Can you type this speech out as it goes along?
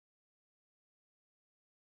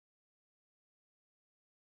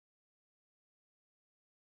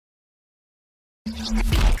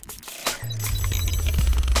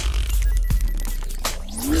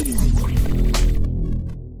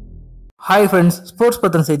Hi friends, sports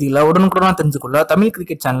பத்தின செய்திகளை உடனுக்குடனா தெரிஞ்சுக்கொள்ள Tamil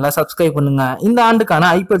cricket சேனலை சப்ஸ்கிரைப் பண்ணுங்க. இந்த ஆண்டுக்கான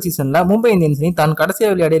ஐபிஎல் சீசன்ல மும்பை இந்தியன்ஸ் தான் கடைசியா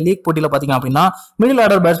விளையாடிய லீக் போட்டியில பாத்தீங்க அப்படின்னா மிடில்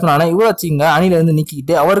ஆர்டர் பேட்ஸ்மேனான யுவராஜ் சிங்க அணில இருந்து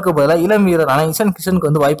நீக்கிட்டு அவருக்கு பதிலா இளம் வீரரான இஷான் கிஷனுக்கு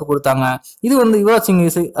வந்து வாய்ப்பு கொடுத்தாங்க. இது வந்து யுவராஜ் சிங்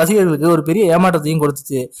ரசிகர்களுக்கு ஒரு பெரிய ஏமாற்றத்தையும்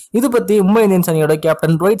கொடுத்துச்சு. இது பத்தி மும்பை இந்தியன்ஸ் அணியோட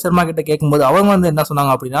கேப்டன் ரோஹித் சர்மா கிட்ட கேட்கும்போது அவங்க வந்து என்ன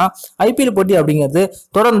சொன்னாங்க அப்படின்னா, ஐபிஎல் போட்டி அப்படிங்கிறது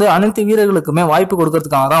தொடர்ந்து அனைத்து வீரர்களுக்குமே வாய்ப்பு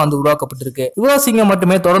கொடுக்கறதுக்காக தான் வந்து உருவாக்கப்பட்டிருக்கு. யுவராஜ் சிங்கை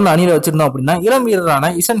மட்டுமே தொடர்ந்து அணியில வச்சிருந்தோம் அப்படின்னா இளம்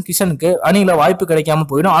வீரரான இஷான் கிஷனுக்கு அணியில வாய்ப்பு கிடைக்காம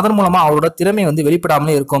போயிடும். அதன் மூலமா அவரோட திறமை வந்து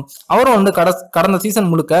வெளிப்படாமலே இருக்கும். அவரும் வந்து கடந்த சீசன்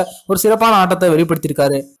முழுக்க ஒரு சிறப்பான ஆட்டத்தை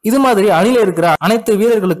வெளிப்படுத்தியிருக்காரு. இது மாதிரி அணியில இருக்கிற அனைத்து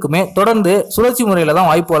வீரர்களுக்குமே தொடர்ந்து சுழற்சி முறையில தான்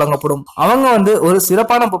வாய்ப்பு வழங்கப்படும். அவங்க வந்து ஒரு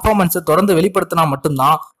சிறப்பான பெர்ஃபார்மன்ஸை தொடர்ந்து வெளிப்படுத்தினா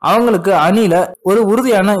மட்டும்தான் அவங்களுக்கு அணியில ஒரு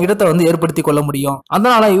உறுதியான இடத்தை வந்து ஏற்படுத்தி கொள்ள முடியும்.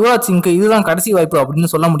 அதனால யுவராஜ் சிங்க்கு இதுதான் கடைசி வாய்ப்பு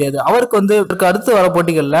அப்படின்னு சொல்ல முடியாது. அவருக்கு வந்து அடுத்து வர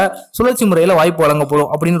போட்டிகள்ல சுழற்சி முறையில வாய்ப்பு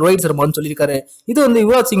வழங்கப்படும் அப்படின்னு ரோஹித் சர்மா சொல்லியிருக்காரு. இது வந்து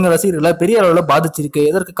யுவராஜ் சிங் ரசிகர்களை பெரிய அளவுல பாதிச்சிருக்கு.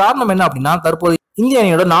 இதற்கு காரணம் என்ன அப்படின்னா, தற்போது இந்திய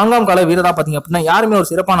அணியோட 4ஆம் கால வீரரா பாத்தீங்க அப்படின்னா யாருமே ஒரு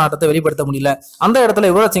சிறப்பான ஆட்டத்தை வெளிப்படுத்த முடியல. அந்த இடத்துல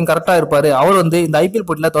யுவராஜ் சிங் கரெக்டா இருப்பாரு. அவர் வந்து இந்த ஐபிஎல்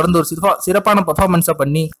போட்டியில தொடர்ந்து ஒரு சிறப்பான பெர்ஃபார்மன்ஸை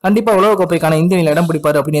பண்ணி கண்டிப்பா உலகக்கோப்பைக்கான இந்திய அணியில இடம்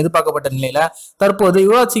பிடிப்பாரு அப்படின்னு எதிர்பார்க்கப்பட்ட நிலையில தற்போது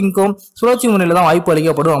யுவராஜ் சிங்க்கும் சுழற்சி முறையில தான் வாய்ப்பு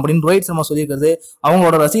அளிக்கப்படும் அப்படின்னு ரோஹித் சர்மா சொல்லியிருக்கிறது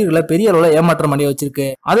அவங்களோட ரசிகர்களை பெரிய அளவுல ஏமாற்றம் அடைய வச்சிருக்கு.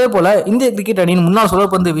 அதே போல இந்திய கிரிக்கெட் அணியின் முன்னாள்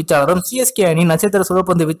சுழற்பந்து வீச்சாளரும் சிஎஸ்கே அணியின் நட்சத்திர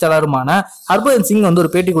சுழற்பந்து வீச்சாளருமான ஹர்பஜன் சிங் வந்து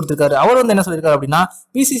ஒரு பேட்டி கொடுத்திருக்காரு. அவர் வந்து என்ன சொல்லியிருக்காரு அப்படின்னா,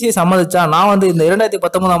 பிசிசிஐ சம்மதிச்சா நான் வந்து இந்த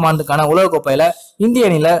 2019ஆம் ஆண்டுக்கான உலகக்கோப்பையில இந்திய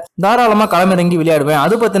அணியில தாராளமா களமிறங்கி விளையாடுவேன்.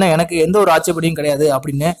 அது பத்தின எனக்கு எந்த ஒரு ஆட்சேபனையும் கிடையாது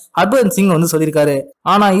அப்படின்னு ஹர்பஜன் சிங் வந்து சொல்லியிருக்காரு.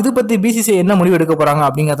 ஆனா இது பத்தி பிசிசிஐ என்ன முடிவு எடுக்க போறாங்க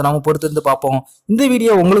அப்படிங்கறத நாம பொறுத்து இருந்து பார்ப்போம். இந்த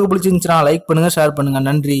வீடியோ உங்களுக்கு பிடிச்சிருந்துச்சுன்னா லைக் பண்ணுங்க, ஷேர் பண்ணுங்க.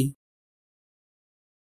 நன்றி.